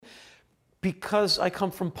Because I come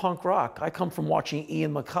from punk rock. I come from watching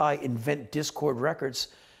Ian MacKaye invent Discord records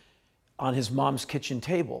on his mom's kitchen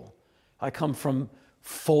table. I come from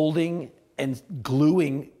folding and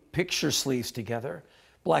gluing picture sleeves together.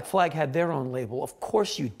 Black Flag had their own label. Of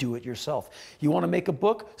course you do it yourself. You want to make a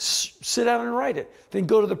book? Sit down and write it. Then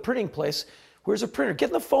go to the printing place. Where's a printer? Get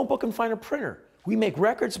in the phone book and find a printer. We make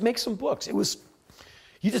records, make some books.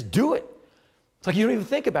 You just do it. It's like you don't even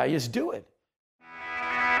think about it, you just do it.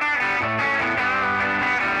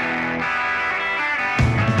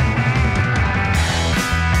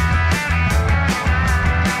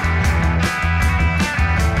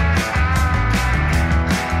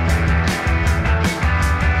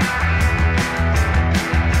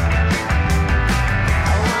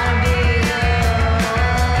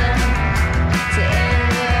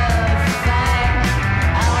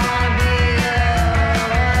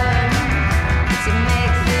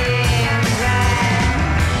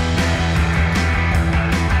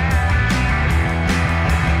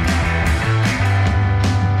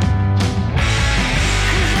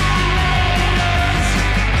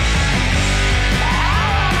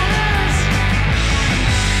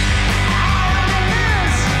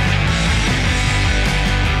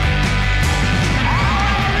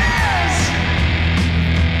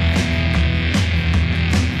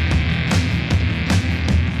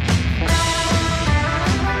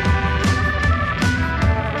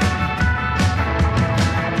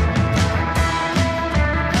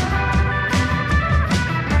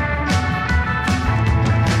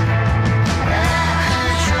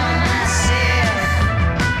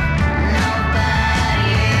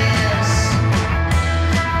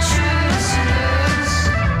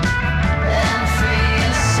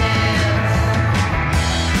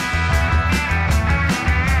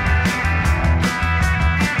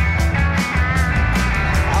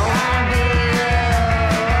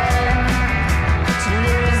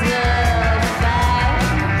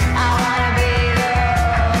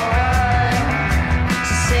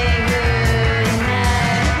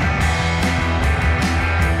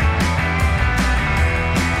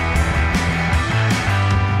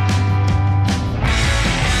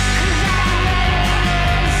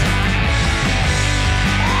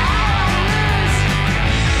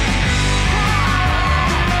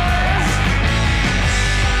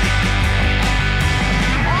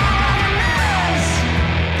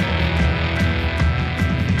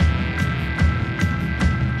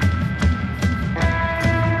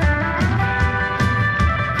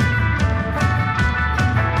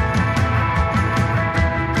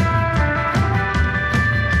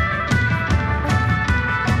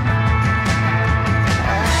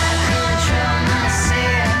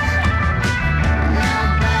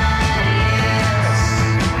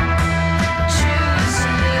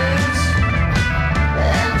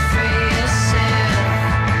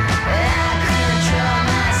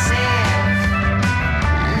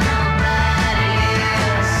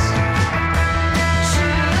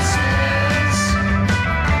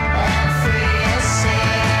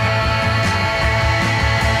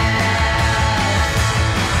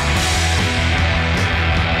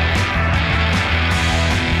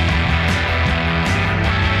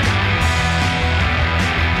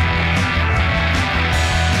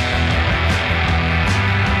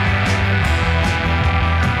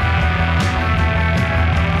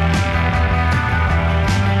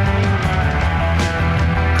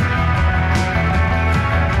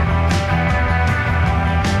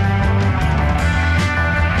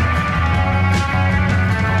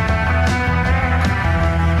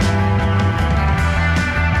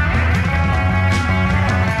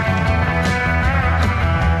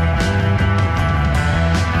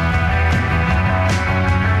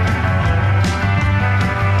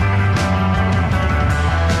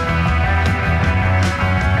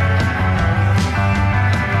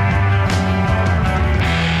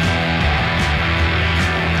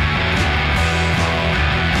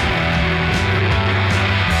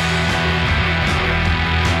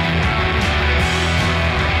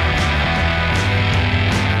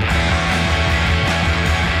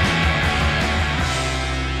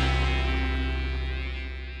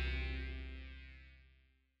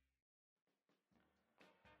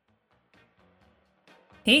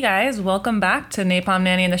 Hey guys, welcome back to Napalm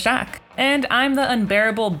Nanny in the Shack. And I'm the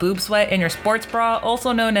unbearable boob sweat in your sports bra,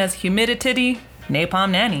 also known as Humidity,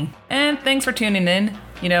 Napalm Nanny. And thanks for tuning in.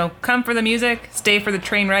 You know, come for the music, stay for the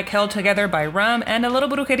train wreck held together by rum and a little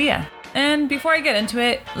brujeria. And before I get into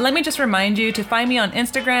it, let me just remind you to find me on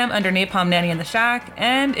Instagram under Napalm Nanny in the Shack,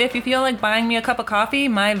 and if you feel like buying me a cup of coffee,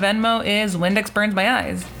 my Venmo is Windex Burns My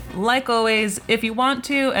Eyes. like always, if you want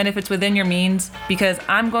to and if it's within your means, because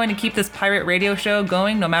I'm going to keep this pirate radio show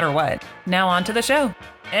going no matter what. Now on to the show.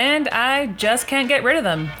 And I just can't get rid of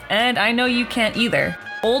them, and I know you can't either.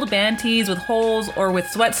 Old band tees with holes or with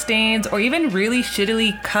sweat stains or even really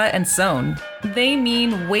shittily cut and sewn. They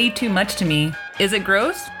mean way too much to me. Is it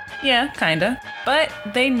gross? Yeah, kinda. But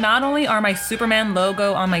they not only are my Superman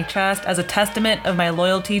logo on my chest as a testament of my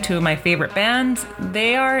loyalty to my favorite bands,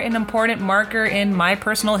 they are an important marker in my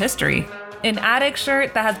personal history. An Attic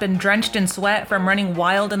shirt that has been drenched in sweat from running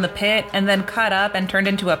wild in the pit and then cut up and turned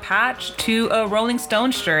into a patch, to a Rolling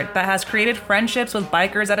Stones shirt that has created friendships with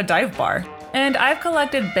bikers at a dive bar. And I've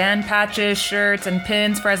collected band patches, shirts, and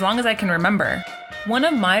pins for as long as I can remember. One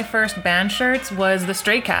of my first band shirts was the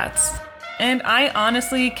Stray Cats. And I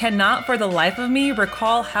honestly cannot for the life of me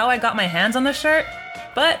recall how I got my hands on the shirt,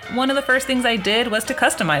 but one of the first things I did was to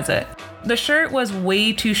customize it. The shirt was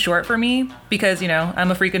way too short for me because,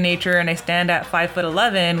 I'm a freak of nature and I stand at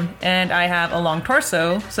 5'11" and I have a long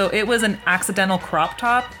torso, so it was an accidental crop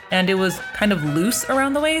top and it was kind of loose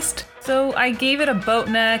around the waist. So I gave it a boat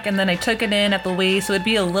neck and then I took it in at the waist so it'd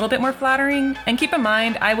be a little bit more flattering. And keep in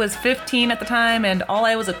mind, I was 15 at the time and all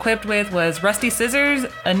I was equipped with was rusty scissors,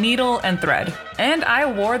 a needle, and thread. And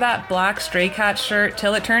I wore that black Stray Cats shirt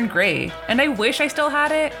till it turned gray. And I wish I still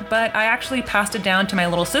had it, but I actually passed it down to my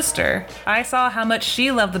little sister. I saw how much she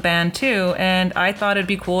loved the band too, and I thought it'd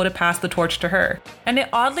be cool to pass the torch to her. And it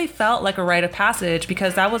oddly felt like a rite of passage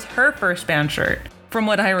because that was her first band shirt, from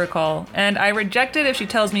what I recall, and I reject it if she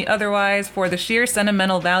tells me otherwise for the sheer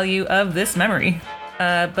sentimental value of this memory.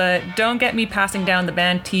 But don't get me passing down the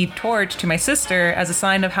band tee torch to my sister as a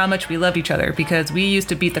sign of how much we love each other, because we used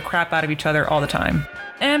to beat the crap out of each other all the time.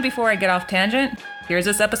 And before I get off tangent, here's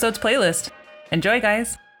this episode's playlist. Enjoy,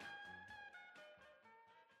 guys!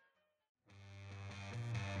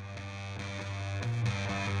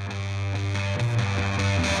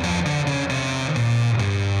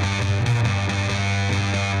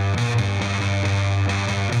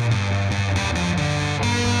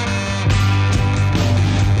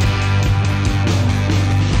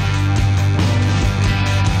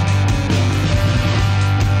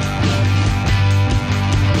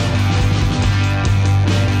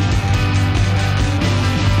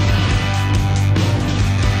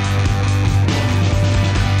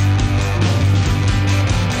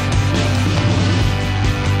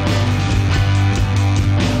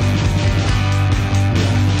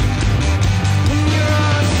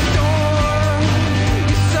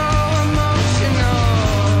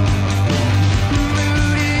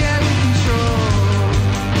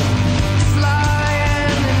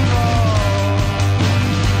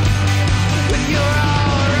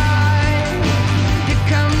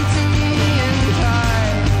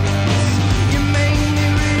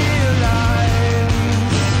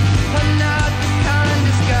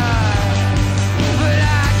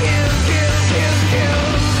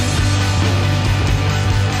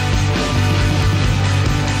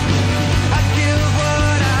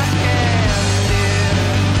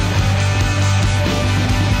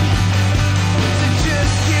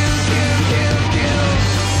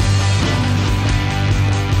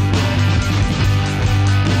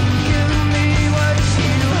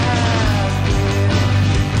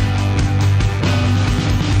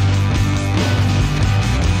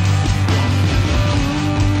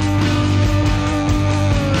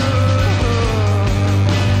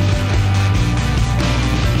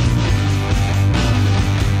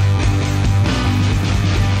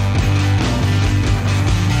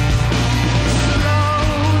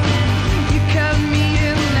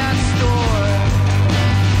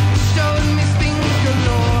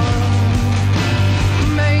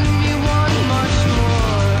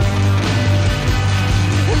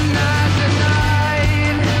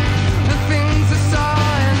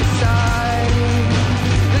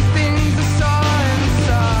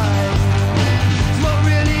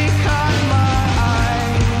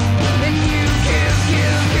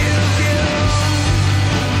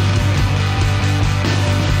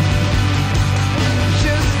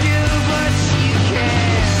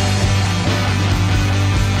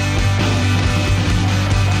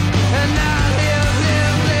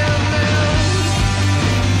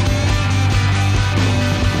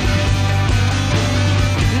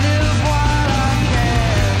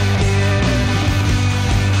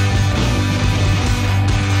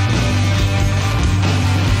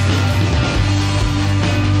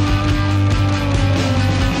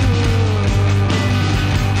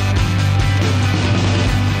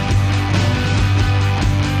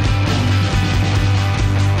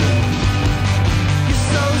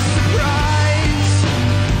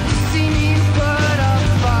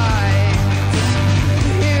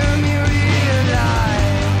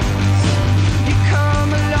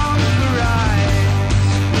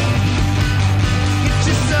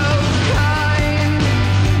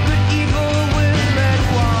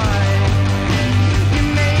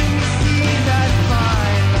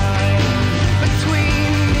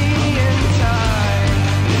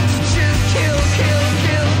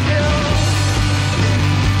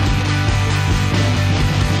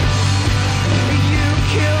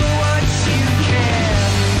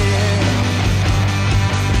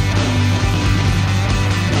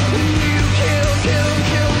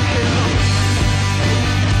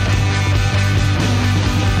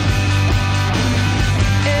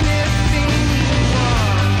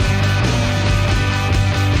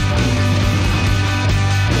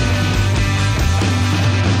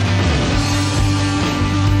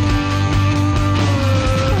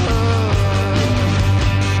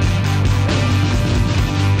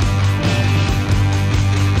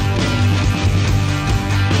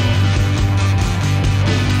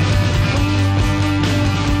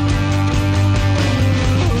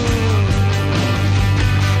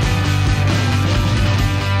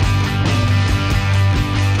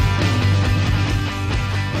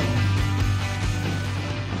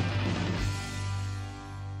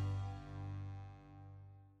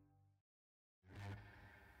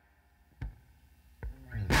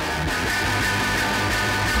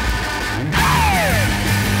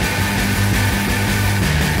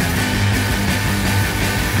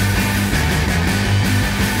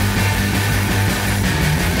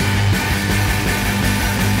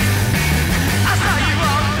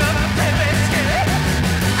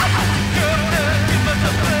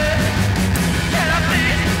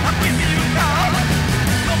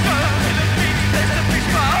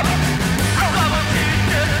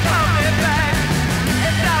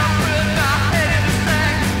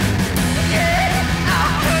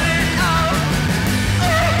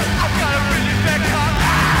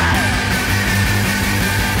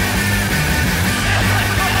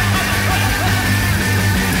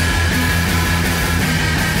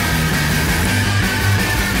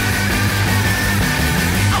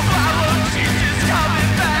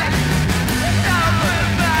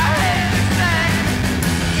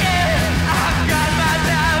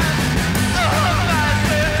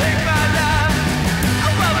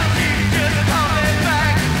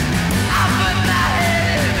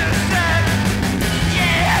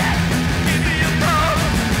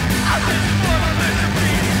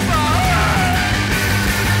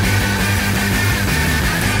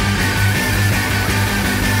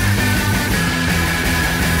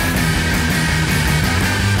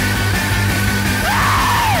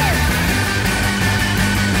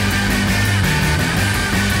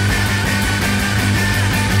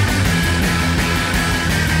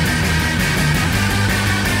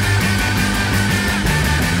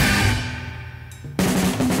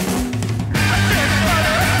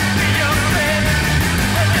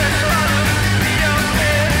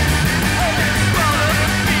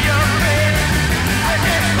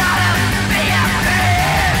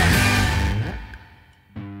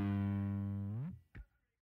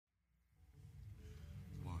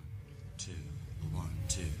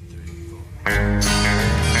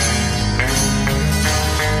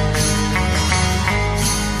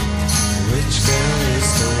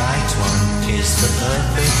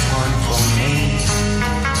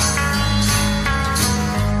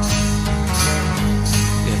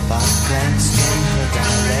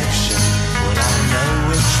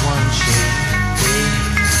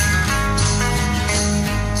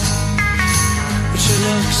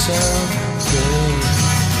 so good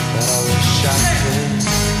that I wish I could.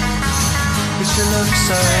 But you look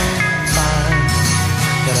so fine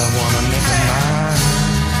that I wanna make her mine.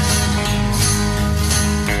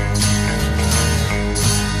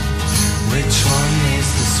 Which one is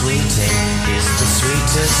the sweetest? Is the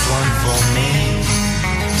sweetest one for me?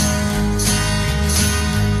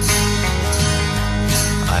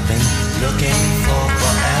 I've been looking for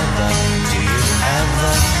forever. Do you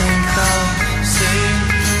ever think I'll see?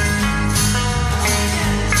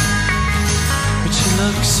 But you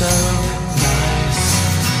look so nice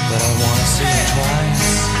that I wanna see it twice.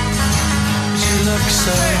 But you look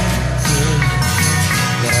so good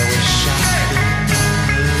that I wish I could.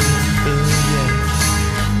 Yeah.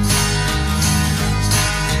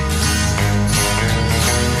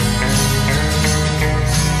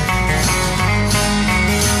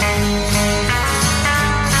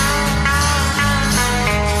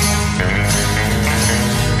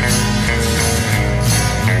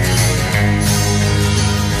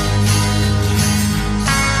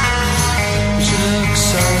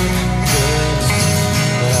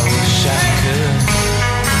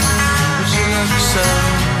 So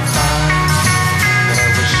fine that I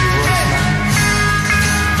wish you was mine.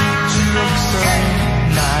 She looks so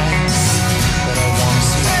nice that I want to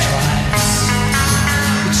see her twice.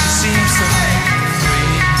 But she seems so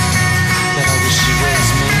free that I wish she was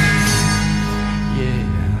me. Yeah.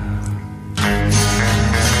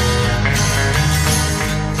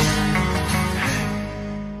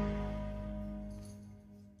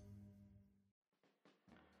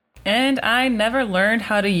 And I never learned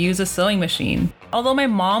how to use a sewing machine. Although my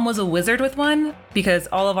mom was a wizard with one, because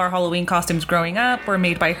all of our Halloween costumes growing up were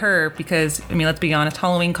made by her because, let's be honest,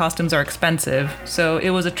 Halloween costumes are expensive. So it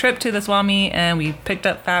was a trip to the Swami and we picked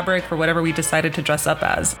up fabric for whatever we decided to dress up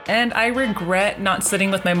as. And I regret not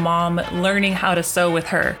sitting with my mom learning how to sew with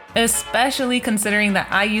her, especially considering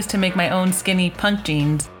that I used to make my own skinny punk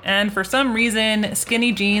jeans. And for some reason,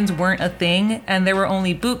 skinny jeans weren't a thing and there were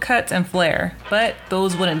only boot cuts and flare, but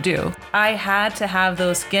those wouldn't do. I had to have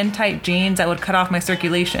those skin tight jeans that would cut off my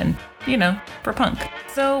circulation, for punk.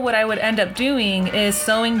 So what I would end up doing is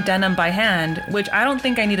sewing denim by hand, which I don't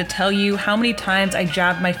think I need to tell you how many times I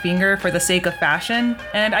jabbed my finger for the sake of fashion,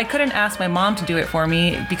 and I couldn't ask my mom to do it for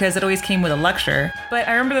me because it always came with a lecture. But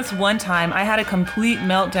I remember this one time I had a complete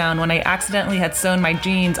meltdown when I accidentally had sewn my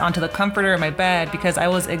jeans onto the comforter of my bed because I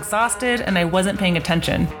was exhausted and I wasn't paying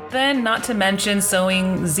attention. Then not to mention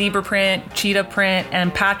sewing zebra print, cheetah print,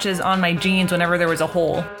 and patches on my jeans whenever there was a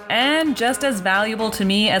hole. And just as valuable to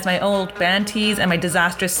me as my old band tees and my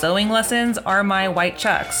disastrous sewing lessons are my white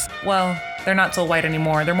chucks. Well, they're not so white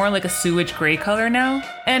anymore. They're more like a sewage gray color now.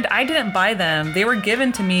 And I didn't buy them. They were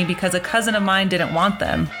given to me because a cousin of mine didn't want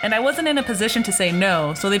them. And I wasn't in a position to say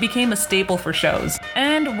no, so they became a staple for shows.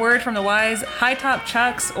 And word from the wise, high top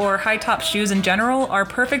chucks or high top shoes in general are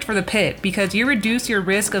perfect for the pit because you reduce your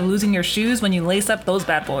risk of losing your shoes when you lace up those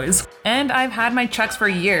bad boys. And I've had my chucks for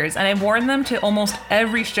years and I've worn them to almost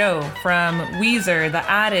every show, from Weezer, The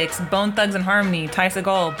Addicts, Bone Thugs and Harmony, Ty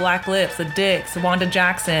Segall, Black Lips, The Dicks, Wanda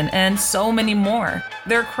Jackson, and so many more.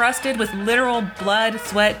 They're crusted with literal blood,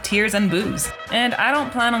 sweat, tears, and booze. And I don't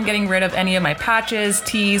plan on getting rid of any of my patches,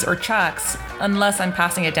 tees, or chucks unless I'm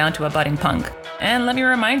passing it down to a budding punk. And let me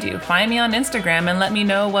remind you, find me on Instagram and let me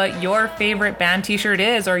know what your favorite band t-shirt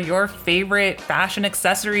is or your favorite fashion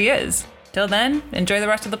accessory is. Till then, enjoy the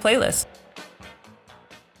rest of the playlist.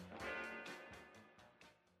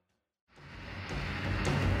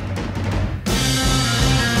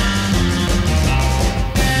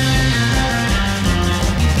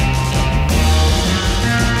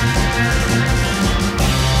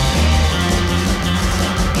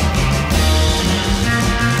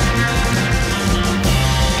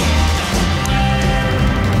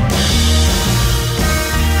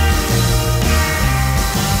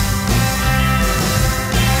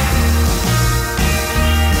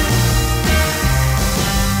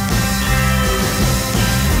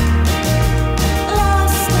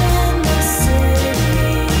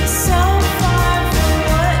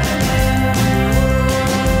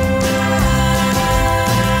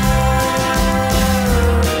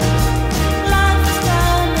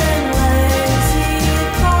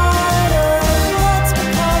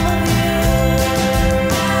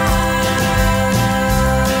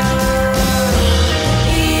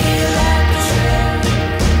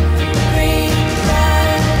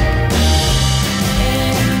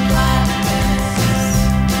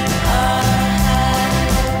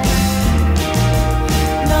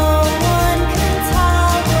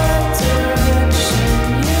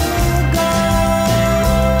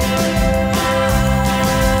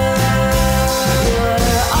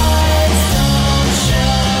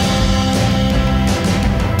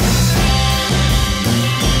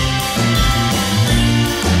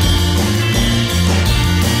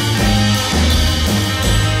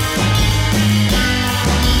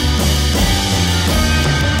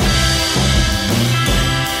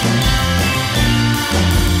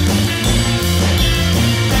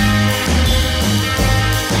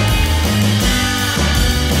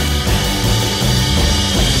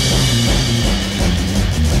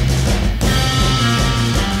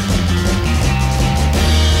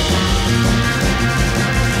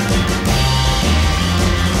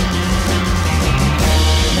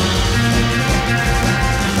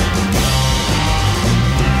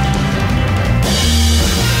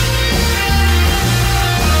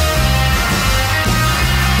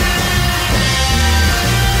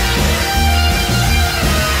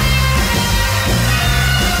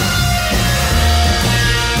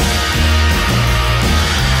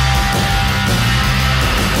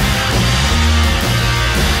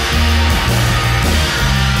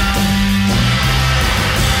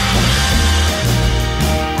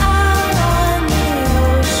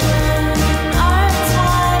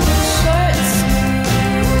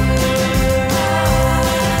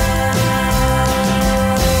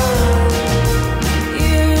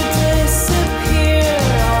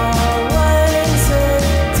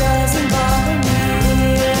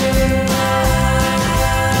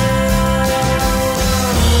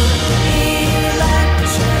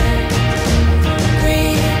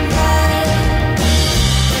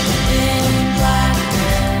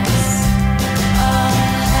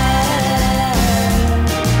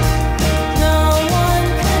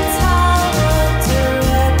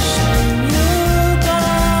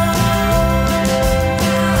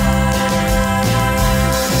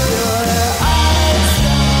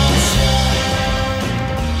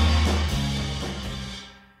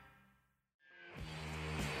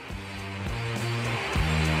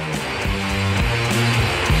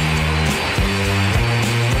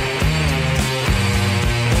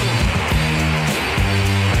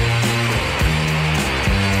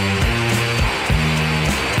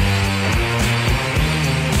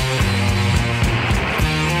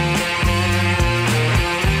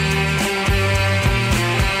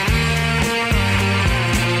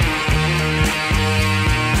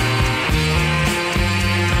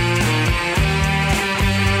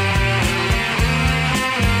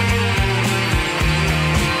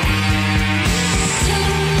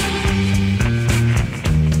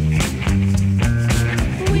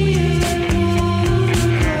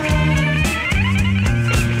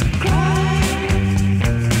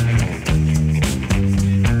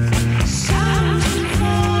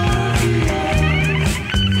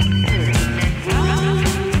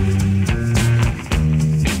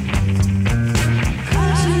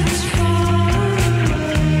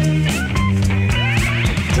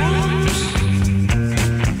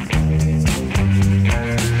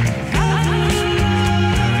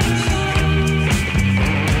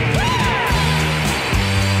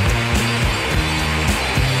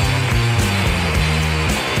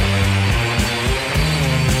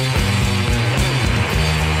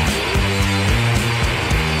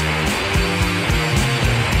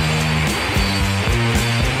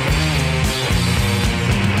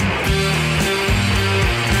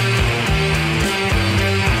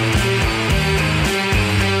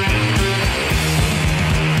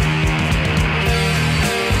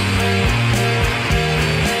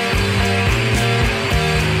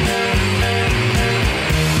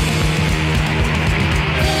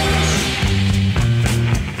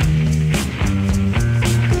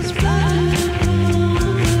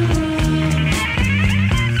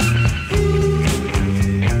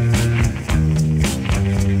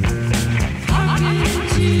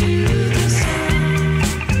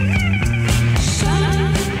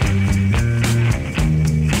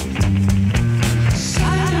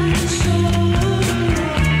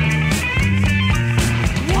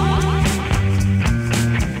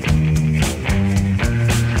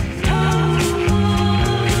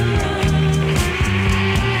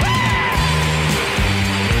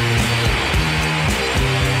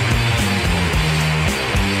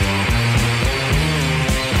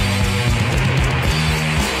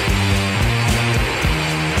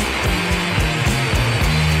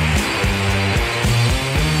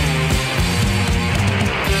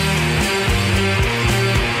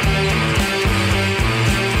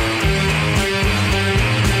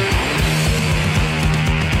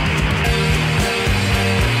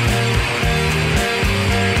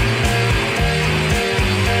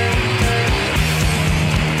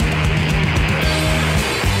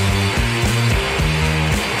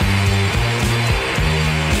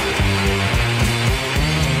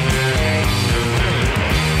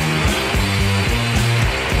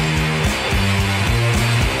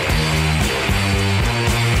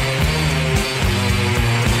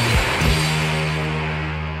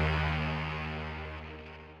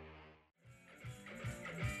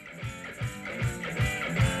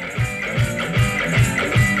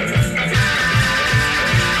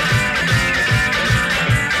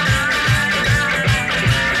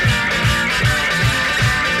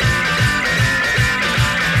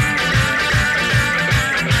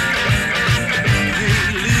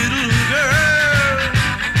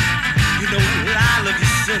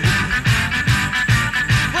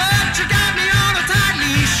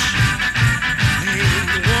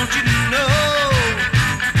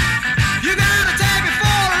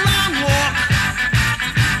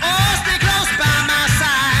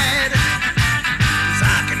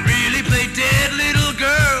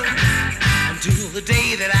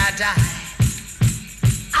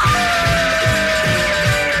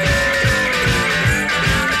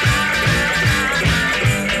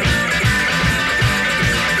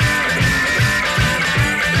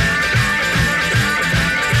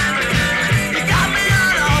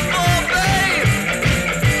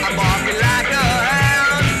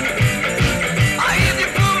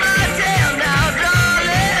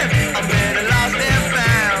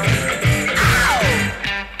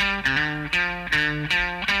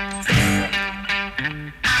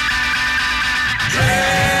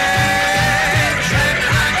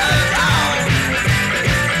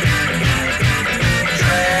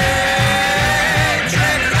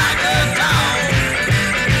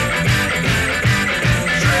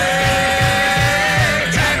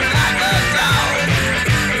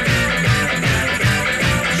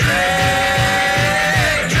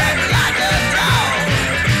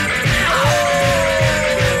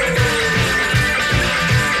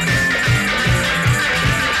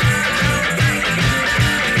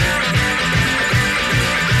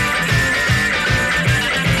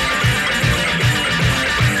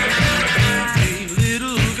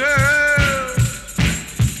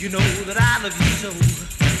 love you so.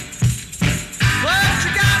 But you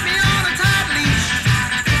got me on a tight leash.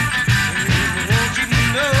 Won't you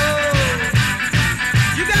know?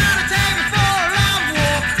 You gotta take me for a long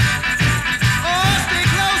walk, or stay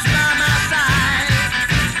close by my side.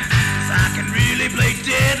 'Cause I can really play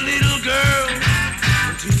dead, little girl,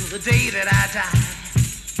 until the day that I die.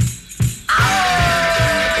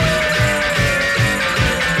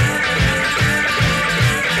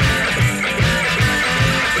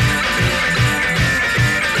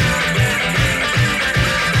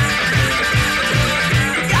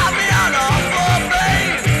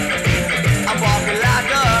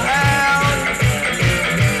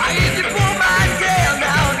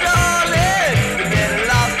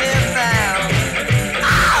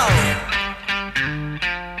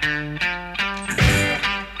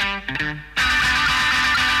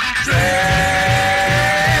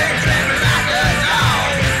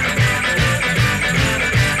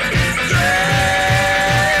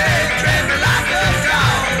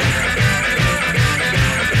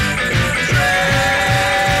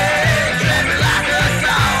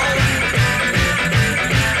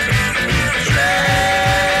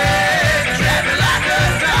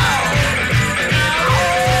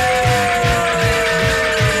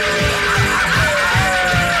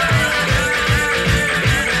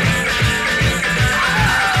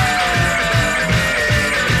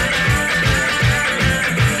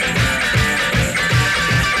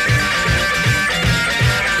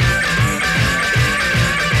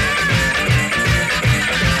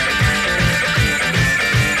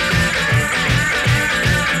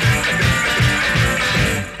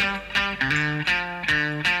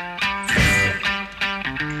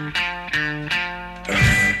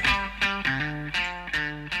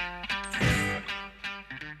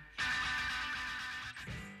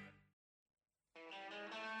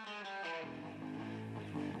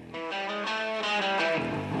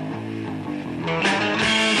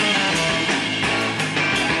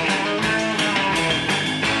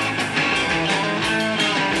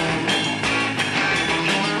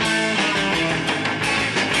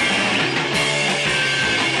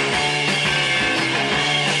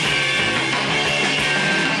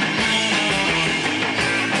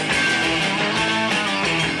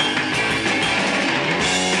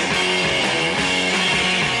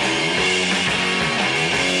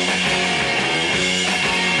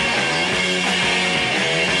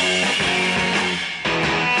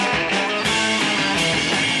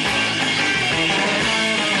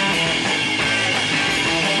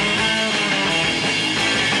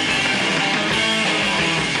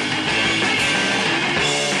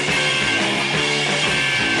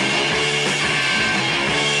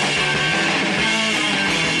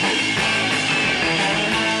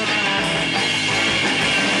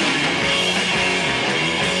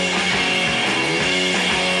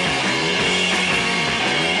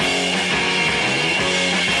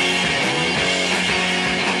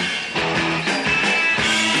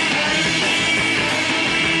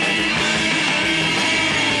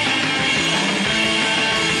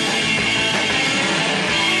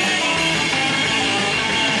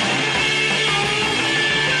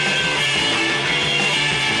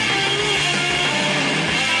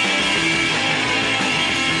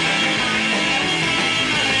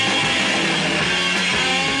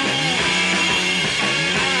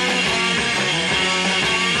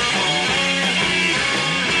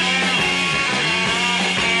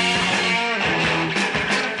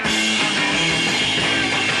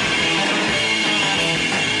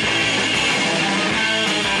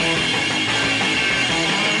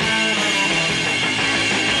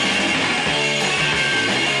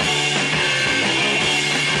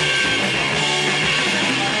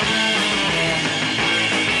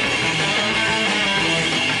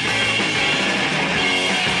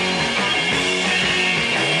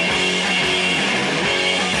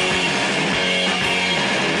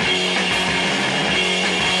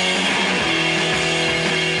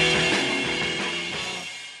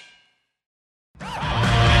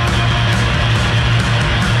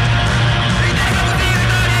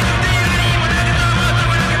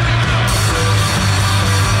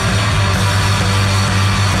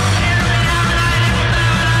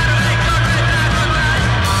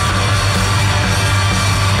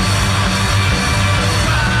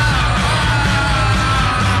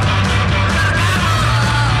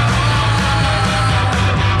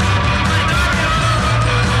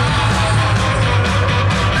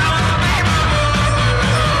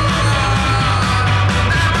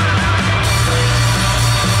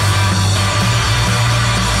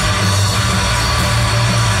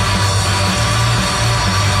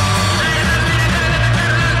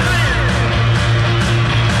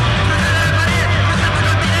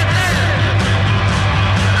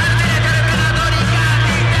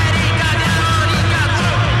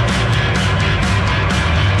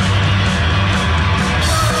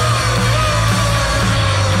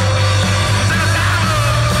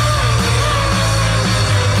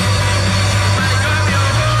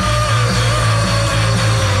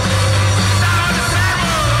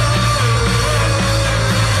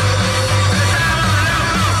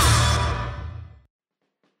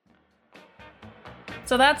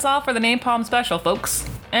 So that's all for the Napalm special, folks.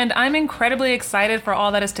 And I'm incredibly excited for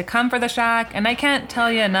all that is to come for the Shack, and I can't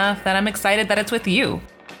tell you enough that I'm excited that it's with you.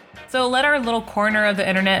 So let our little corner of the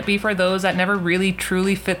internet be for those that never really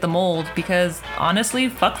truly fit the mold, because honestly,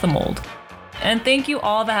 fuck the mold. And thank you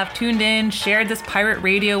all that have tuned in, shared this pirate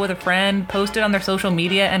radio with a friend, posted on their social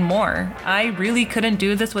media, and more. I really couldn't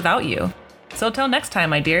do this without you. So till next time,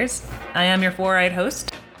 my dears, I am your four-eyed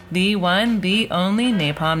host, the one, the only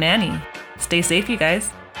Napalm Nanny. Stay safe, you guys.